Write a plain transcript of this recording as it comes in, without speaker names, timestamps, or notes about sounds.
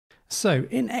So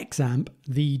in XAMPP,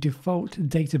 the default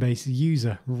database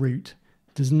user root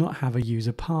does not have a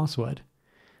user password.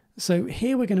 So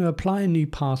here we're going to apply a new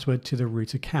password to the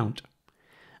root account.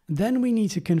 Then we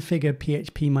need to configure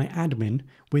PHPMyAdmin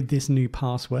with this new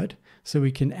password so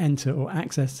we can enter or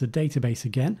access the database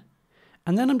again.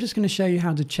 And then I'm just going to show you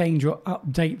how to change or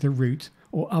update the root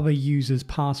or other users'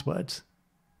 passwords.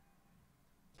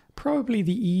 Probably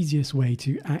the easiest way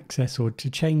to access or to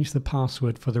change the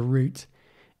password for the root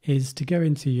is to go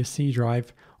into your C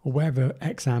drive or wherever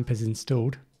XAMPP is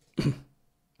installed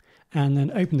and then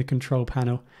open the control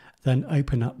panel, then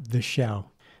open up the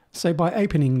shell. So by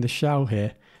opening the shell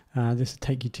here, this will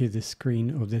take you to the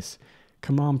screen of this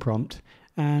command prompt,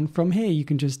 and from here you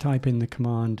can just type in the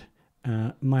command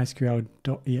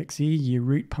mysql.exe your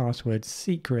root password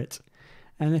secret,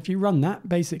 and if you run that,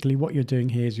 basically what you're doing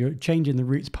here is you're changing the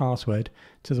root's password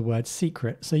to the word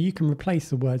secret, so you can replace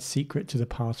the word secret to the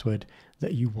password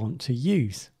that you want to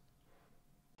use.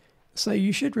 So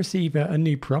you should receive a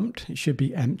new prompt. It should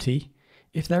be empty.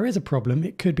 If there is a problem,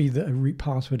 it could be that a root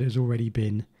password has already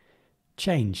been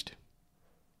changed.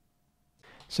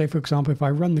 So for example, if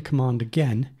I run the command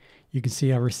again, you can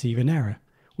see I receive an error,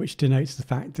 which denotes the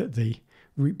fact that the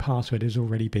root password has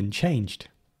already been changed.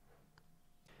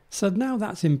 So now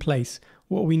that's in place,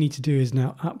 what we need to do is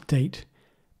now update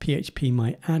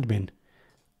PHPMyAdmin.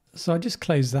 So I just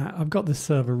close that. I've got the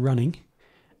server running.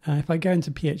 If I go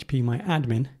into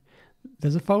PHPMyAdmin,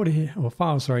 there's a folder here, or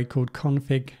file, sorry, called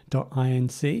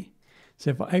config.inc. So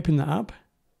if I open that up,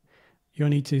 you'll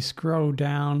need to scroll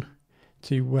down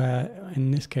to where, in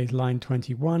this case, line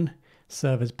 21,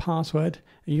 server's password,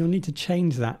 and you'll need to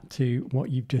change that to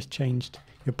what you've just changed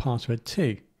your password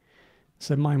to.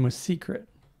 So mine was secret.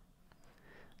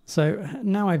 So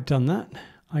now I've done that,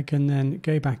 I can then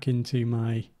go back into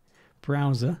my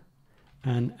browser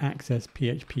and access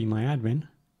PHPMyAdmin.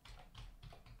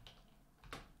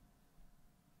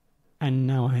 And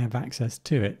now I have access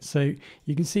to it. So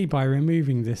you can see by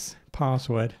removing this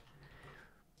password,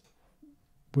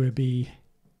 we'll be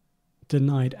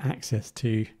denied access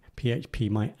to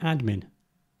PHPMyAdmin.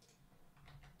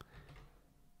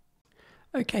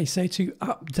 Okay, so to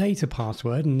update a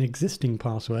password, an existing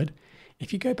password,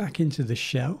 if you go back into the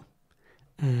shell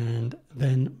and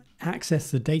then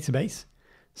access the database,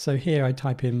 so here I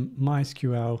type in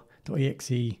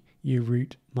mysql.exe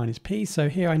uroot -p. So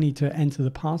here I need to enter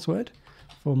the password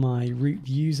for my root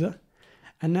user,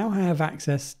 and now I have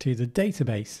access to the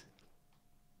database.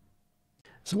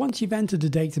 So once you've entered the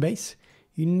database,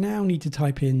 you now need to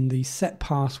type in the set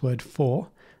password for,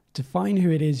 define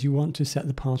who it is you want to set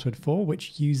the password for,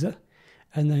 which user,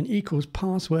 and then equals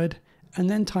password, and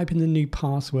then type in the new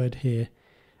password here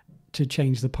to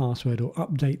change the password or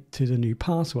update to the new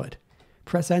password.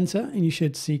 Press enter and you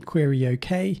should see query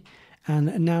OK,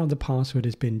 and now the password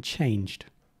has been changed.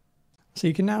 So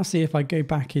you can now see if I go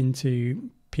back into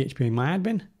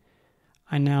PHPMyAdmin,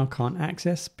 I now can't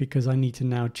access because I need to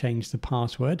now change the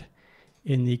password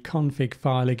in the config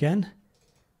file again.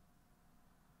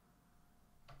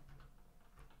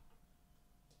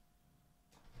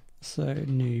 So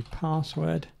new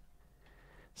password.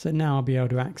 So now I'll be able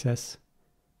to access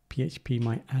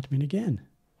PHPMyAdmin again.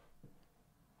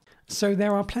 So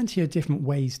there are plenty of different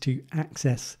ways to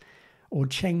access or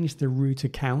change the root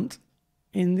account.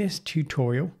 In this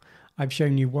tutorial, I've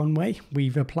shown you one way.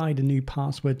 We've applied a new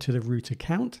password to the root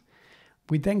account.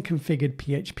 We then configured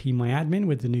PHPMyAdmin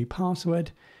with the new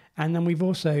password, and then we've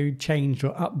also changed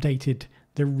or updated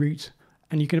the root,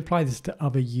 and you can apply this to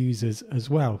other users as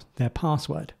well, their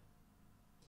password.